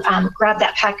to grab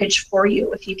that package for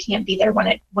you if you can't be there when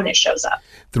it shows up.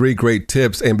 3 great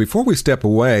tips. And before we step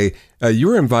away,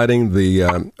 you're inviting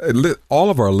all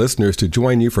of our listeners to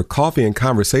join you for coffee and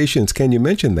conversations. Can you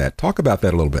mention that? Talk about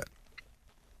that a little bit.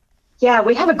 Yeah,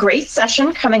 we have a great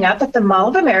session coming up at the Mall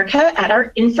of America at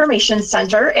our Information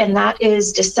Center, and that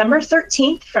is December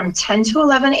 13th from 10 to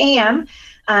 11 a.m.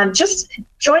 Just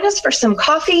join us for some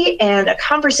coffee and a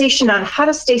conversation on how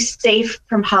to stay safe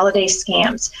from holiday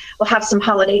scams. We'll have some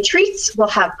holiday treats. We'll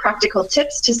have practical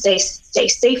tips to stay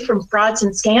safe from frauds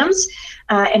and scams.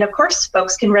 And of course,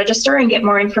 folks can register and get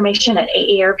more information at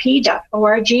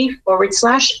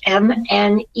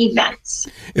aarp.org/MN events.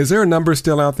 Is there a number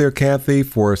still out there, Kathy,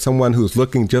 for someone who's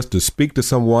looking just to speak to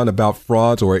someone about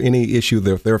frauds or any issue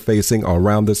that they're facing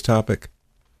around this topic?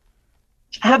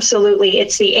 Absolutely.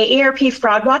 It's the AARP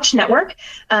Fraud Watch Network,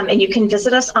 and you can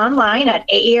visit us online at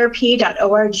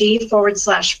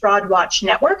aarp.org/Fraud Watch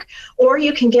Network, or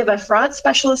you can give a fraud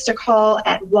specialist a call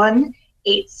at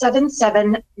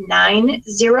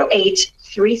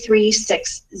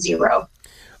 1-877-908-3360.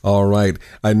 All right.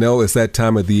 I know it's that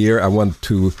time of the year. I want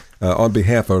to, on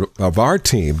behalf of our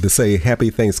team, to say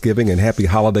happy Thanksgiving and happy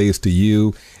holidays to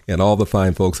you and all the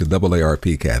fine folks at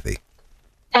AARP, Kathy.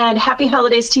 And happy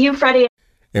holidays to you, Freddie.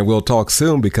 And we'll talk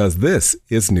soon, because this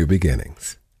is New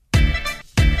Beginnings.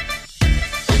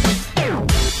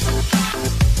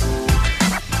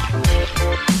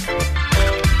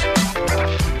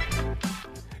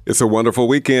 It's a wonderful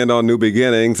weekend on New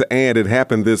Beginnings, and it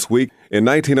happened this week. In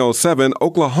 1907,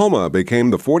 Oklahoma became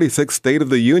the 46th state of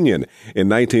the Union. In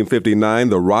 1959,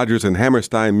 the Rodgers and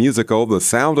Hammerstein musical The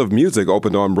Sound of Music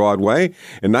opened on Broadway.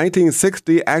 In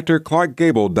 1960, actor Clark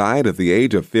Gable died at the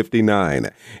age of 59.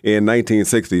 In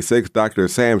 1966, Dr.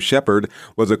 Sam Shepard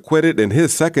was acquitted in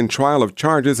his second trial of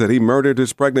charges that he murdered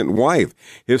his pregnant wife.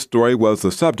 His story was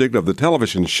the subject of the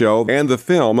television show and the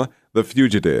film The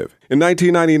Fugitive. In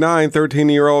 1999,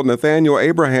 13-year-old Nathaniel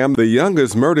Abraham, the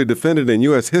youngest murder defendant in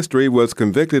U.S. history, was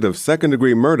convicted of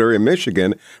second-degree murder in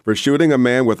Michigan for shooting a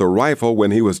man with a rifle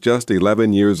when he was just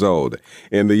 11 years old.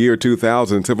 In the year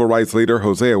 2000, civil rights leader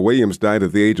Hosea Williams died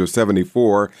at the age of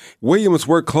 74. Williams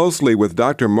worked closely with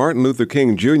Dr. Martin Luther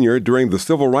King Jr. during the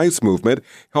civil rights movement,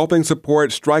 helping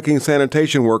support striking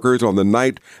sanitation workers on the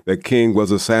night that King was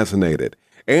assassinated.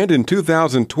 And in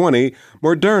 2020,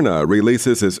 Moderna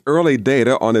releases its early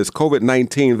data on its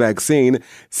COVID-19 vaccine,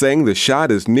 saying the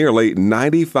shot is nearly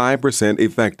 95%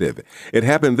 effective. It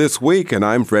happened this week, and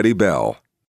I'm Freddie Bell.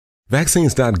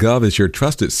 Vaccines.gov is your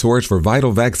trusted source for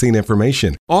vital vaccine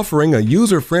information, offering a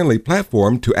user-friendly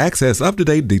platform to access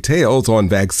up-to-date details on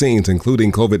vaccines,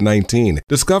 including COVID-19.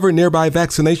 Discover nearby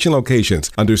vaccination locations,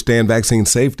 understand vaccine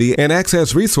safety, and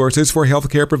access resources for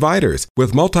healthcare providers.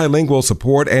 With multilingual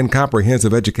support and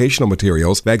comprehensive educational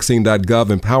materials, Vaccine.gov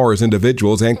empowers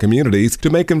individuals and communities to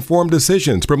make informed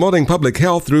decisions, promoting public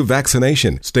health through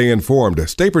vaccination. Stay informed,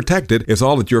 stay protected is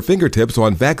all at your fingertips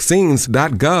on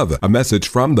Vaccines.gov. A message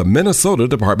from the Minnesota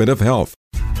Department of Health.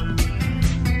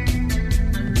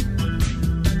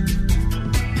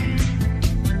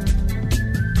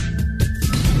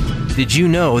 Did you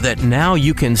know that now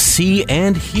you can see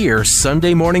and hear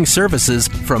Sunday morning services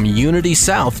from Unity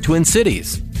South Twin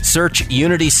Cities? Search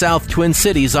Unity South Twin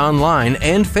Cities online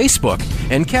and Facebook,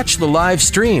 and catch the live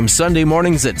stream Sunday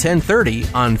mornings at 10:30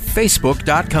 on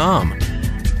Facebook.com.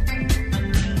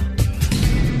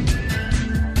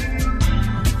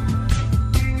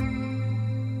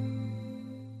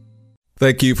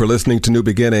 Thank you for listening to New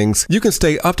Beginnings. You can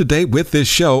stay up to date with this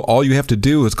show. All you have to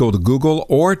do is go to Google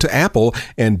or to Apple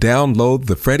and download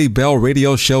the Freddie Bell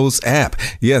Radio Show's app.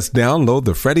 Yes, download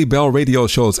the Freddie Bell Radio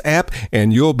Show's app,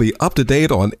 and you'll be up to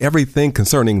date on everything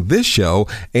concerning this show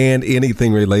and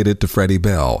anything related to Freddie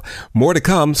Bell. More to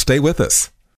come. Stay with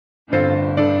us.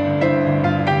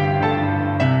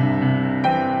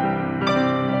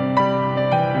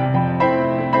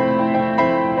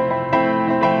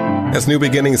 As New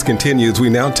Beginnings continues, we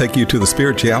now take you to the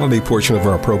spirituality portion of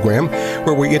our program,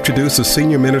 where we introduce the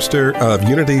senior minister of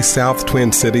Unity South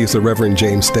Twin Cities, the Reverend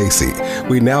James Stacy.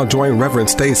 We now join Reverend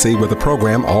Stacy with a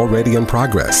program already in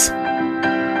progress.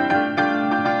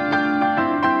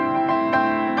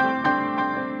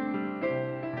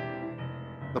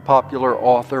 The popular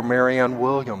author Marianne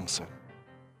Williamson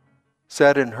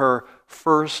said in her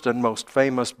first and most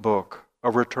famous book,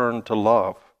 A Return to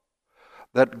Love,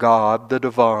 that God, the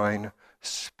divine,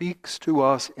 speaks to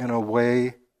us in a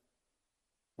way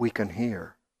we can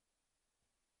hear.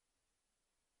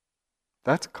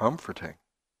 That's comforting.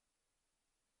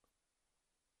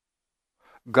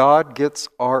 God gets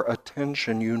our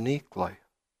attention uniquely.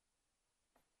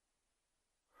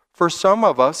 For some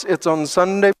of us, it's on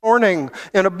Sunday morning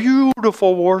in a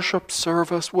beautiful worship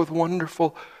service with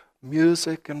wonderful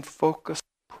music and focused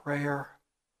prayer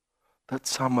that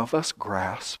some of us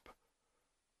grasp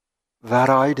that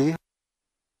idea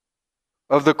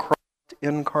of the Christ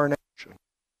incarnation,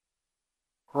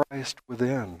 Christ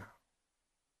within.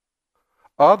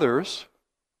 Others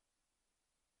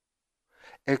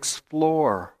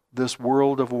explore this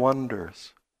world of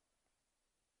wonders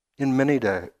in many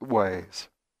ways.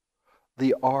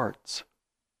 The arts,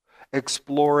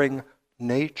 exploring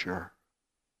nature,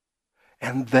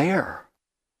 and there,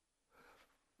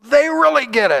 they really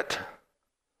get it.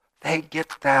 They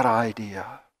get that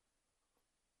idea.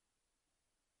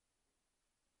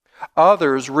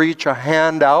 Others reach a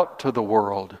hand out to the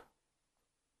world,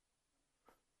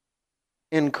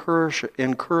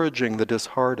 encouraging the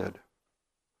disheartened,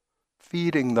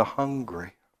 feeding the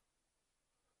hungry,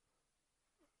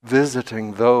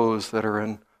 visiting those that are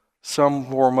in some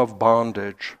form of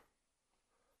bondage,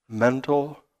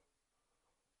 mental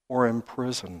or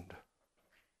imprisoned.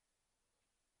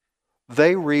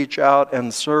 They reach out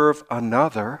and serve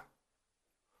another,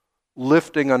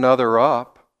 lifting another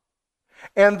up.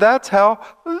 And that's how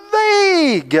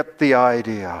they get the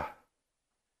idea.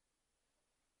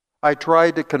 I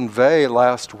tried to convey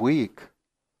last week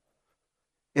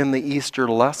in the Easter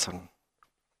lesson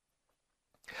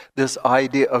this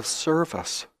idea of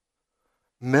service,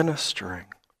 ministering,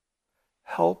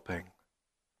 helping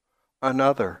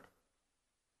another.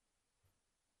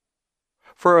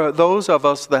 For those of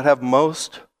us that have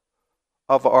most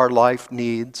of our life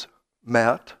needs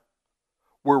met,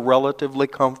 we're relatively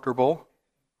comfortable.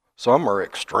 Some are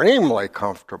extremely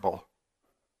comfortable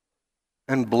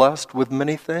and blessed with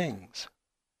many things.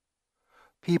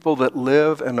 People that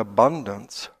live in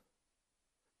abundance,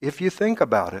 if you think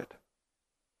about it,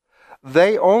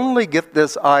 they only get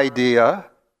this idea,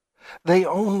 they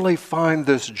only find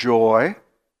this joy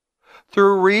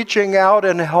through reaching out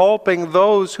and helping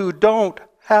those who don't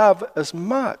have as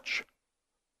much.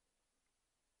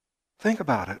 Think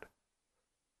about it.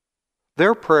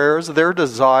 Their prayers, their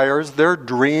desires, their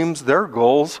dreams, their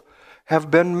goals have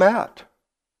been met.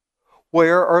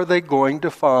 Where are they going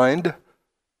to find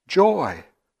joy?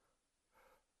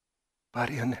 But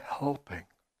in helping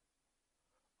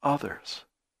others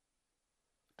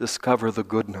discover the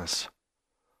goodness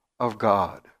of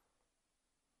God.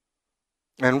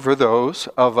 And for those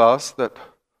of us that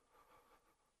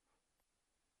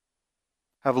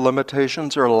have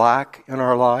limitations or lack in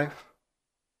our life,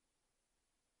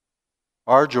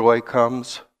 our joy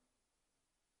comes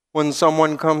when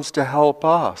someone comes to help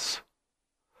us,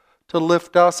 to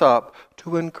lift us up,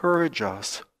 to encourage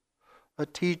us, a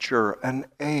teacher, an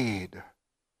aide,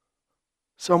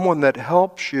 someone that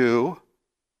helps you,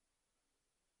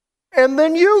 and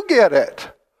then you get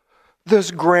it.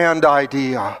 This grand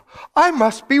idea, I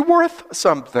must be worth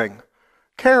something.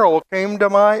 Carol came to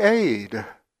my aid.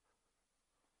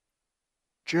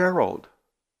 Gerald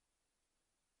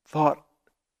thought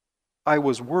I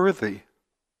was worthy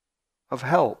of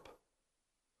help,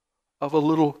 of a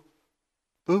little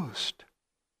boost.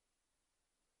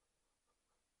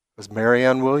 As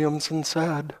Marianne Williamson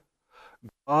said,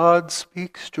 God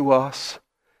speaks to us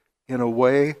in a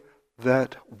way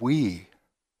that we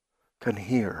can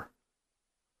hear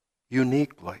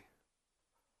uniquely,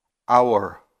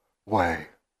 our way.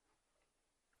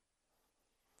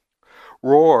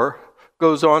 Rohr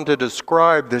goes on to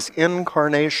describe this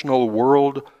incarnational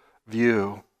world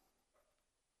view.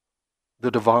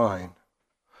 The divine,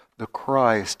 the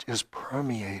Christ, is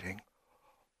permeating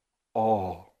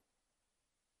all.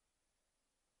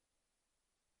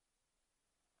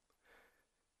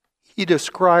 He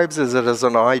describes it as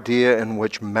an idea in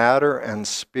which matter and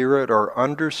spirit are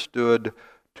understood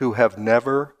to have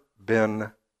never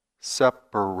been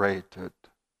separated.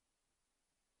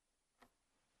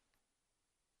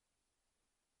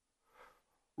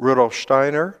 Rudolf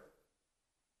Steiner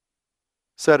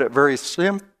said it very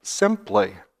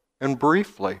simply and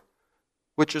briefly,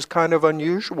 which is kind of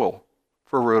unusual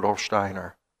for Rudolf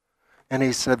Steiner. And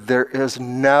he said, there is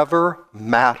never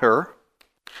matter,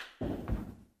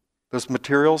 this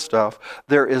material stuff,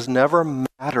 there is never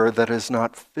matter that is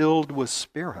not filled with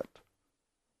spirit.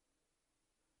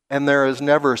 And there is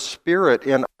never spirit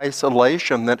in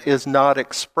isolation that is not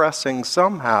expressing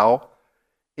somehow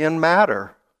in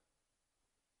matter.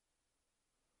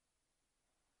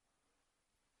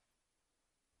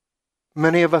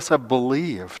 Many of us have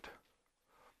believed,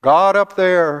 God up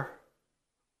there,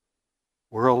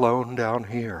 we're alone down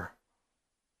here.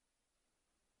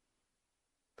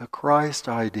 The Christ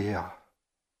idea,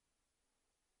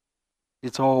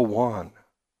 it's all one.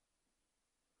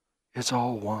 It's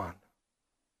all one.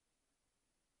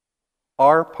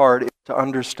 Our part is to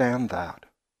understand that.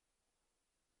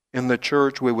 In the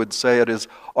church, we would say it is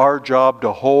our job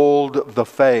to hold the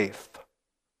faith,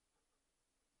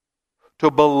 to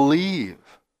believe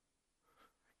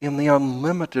in the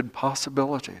unlimited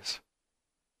possibilities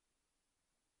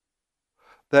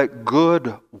that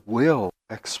good will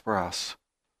express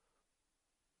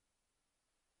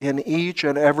in each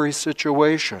and every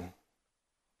situation.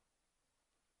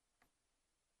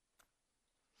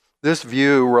 This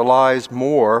view relies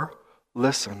more,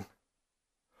 listen,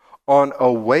 on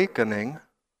awakening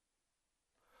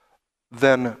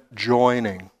than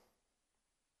joining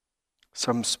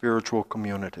some spiritual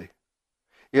community.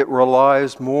 It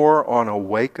relies more on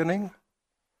awakening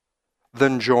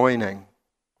than joining,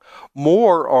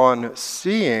 more on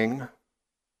seeing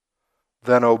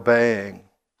than obeying,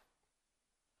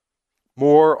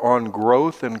 more on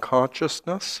growth in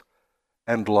consciousness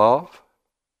and love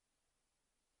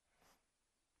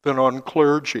than on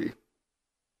clergy,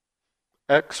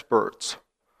 experts,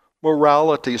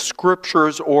 morality,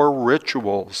 scriptures, or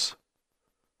rituals.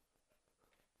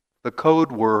 The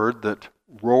code word that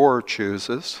Rohr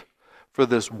chooses for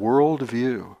this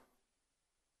worldview,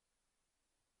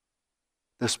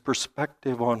 this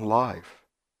perspective on life,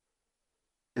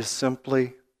 is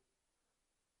simply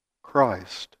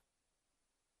Christ.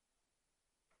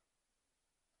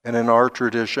 And in our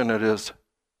tradition it is,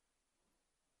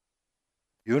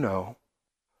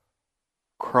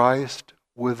 Christ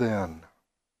within.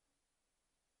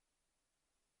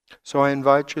 So I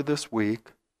invite you this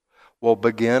week, we'll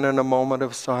begin in a moment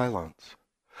of silence,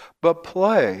 but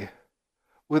play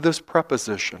with this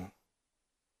preposition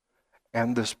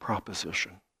and this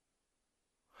proposition.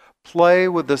 Play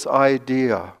with this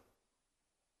idea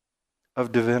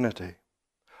of divinity,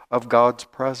 of God's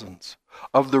presence,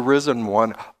 of the risen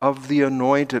one, of the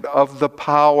anointed, of the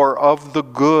power, of the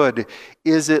good.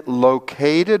 Is it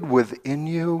located within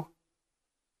you?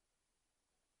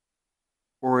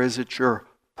 Or is it your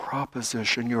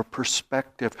proposition, your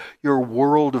perspective, your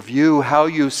worldview, how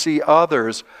you see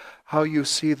others, how you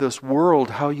see this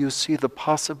world, how you see the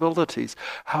possibilities,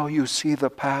 how you see the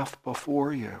path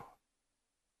before you?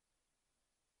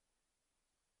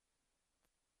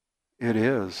 It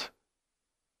is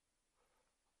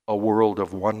a world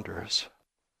of wonders.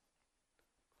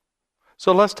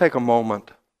 So let's take a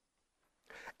moment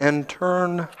and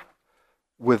turn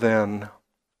within.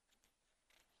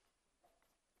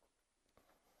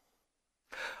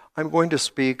 I'm going to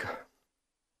speak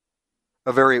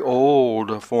a very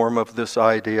old form of this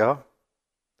idea.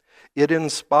 It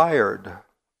inspired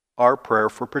our prayer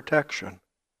for protection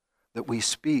that we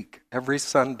speak every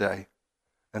Sunday,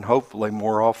 and hopefully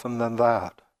more often than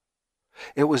that.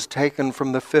 It was taken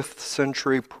from the 5th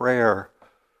century prayer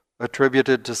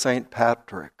attributed to St.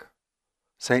 Patrick.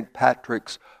 St.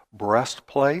 Patrick's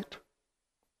breastplate,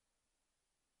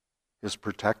 his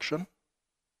protection.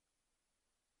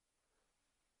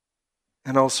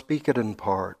 And I'll speak it in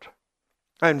part.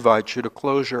 I invite you to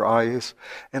close your eyes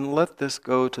and let this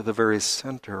go to the very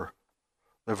center,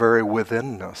 the very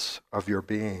withinness of your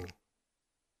being.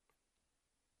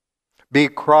 Be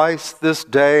Christ this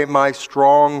day my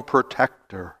strong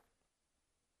protector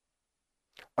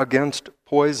against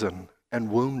poison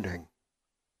and wounding.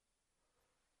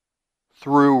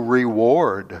 Through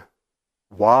reward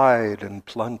wide and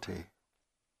plenty.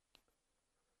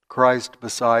 Christ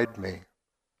beside me,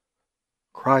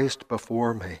 Christ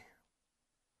before me,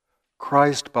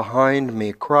 Christ behind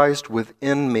me, Christ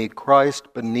within me,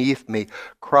 Christ beneath me,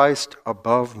 Christ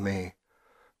above me,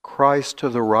 Christ to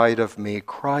the right of me,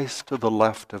 Christ to the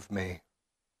left of me.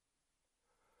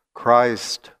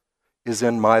 Christ is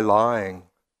in my lying,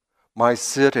 my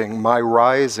sitting, my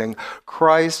rising.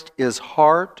 Christ is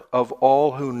heart of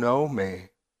all who know me.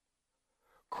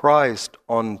 Christ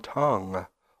on tongue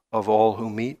of all who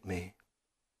meet me.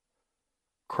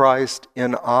 Christ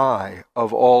in eye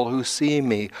of all who see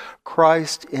me,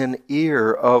 Christ in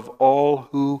ear of all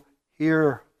who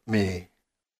hear me.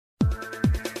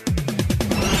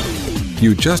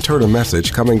 You just heard a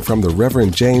message coming from the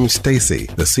Reverend James Stacy,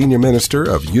 the senior minister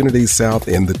of Unity South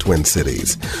in the Twin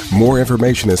Cities. More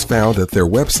information is found at their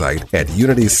website at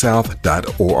unitysouth.org.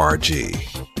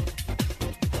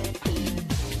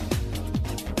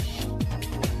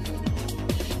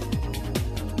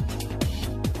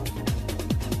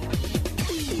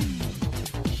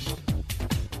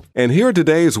 And here are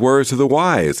today's words to the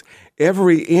wise.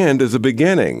 Every end is a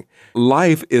beginning.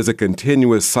 Life is a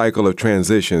continuous cycle of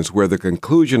transitions where the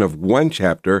conclusion of one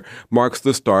chapter marks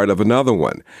the start of another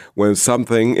one. When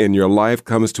something in your life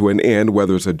comes to an end,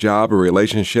 whether it's a job, a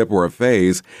relationship, or a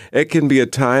phase, it can be a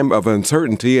time of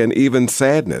uncertainty and even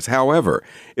sadness. However,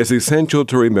 it's essential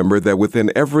to remember that within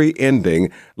every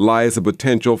ending lies the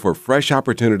potential for fresh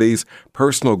opportunities,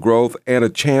 personal growth, and a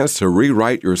chance to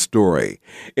rewrite your story.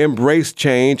 Embrace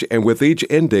change, and with each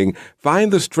ending,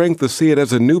 find the strength to see it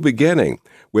as a new beginning.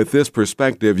 With this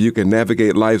perspective, you can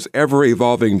navigate life's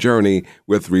ever-evolving journey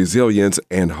with resilience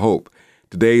and hope.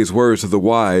 Today's words of the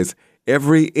wise: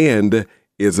 every end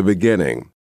is a beginning.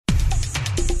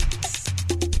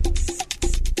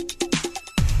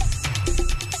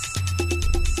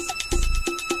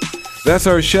 That's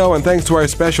our show, and thanks to our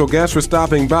special guests for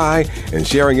stopping by and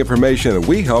sharing information that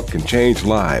we hope can change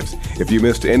lives. If you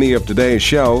missed any of today's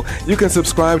show, you can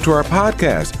subscribe to our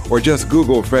podcast or just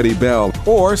Google Freddie Bell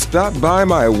or stop by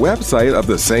my website of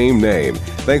the same name.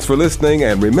 Thanks for listening,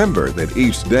 and remember that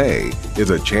each day is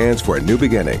a chance for a new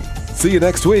beginning. See you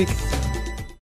next week.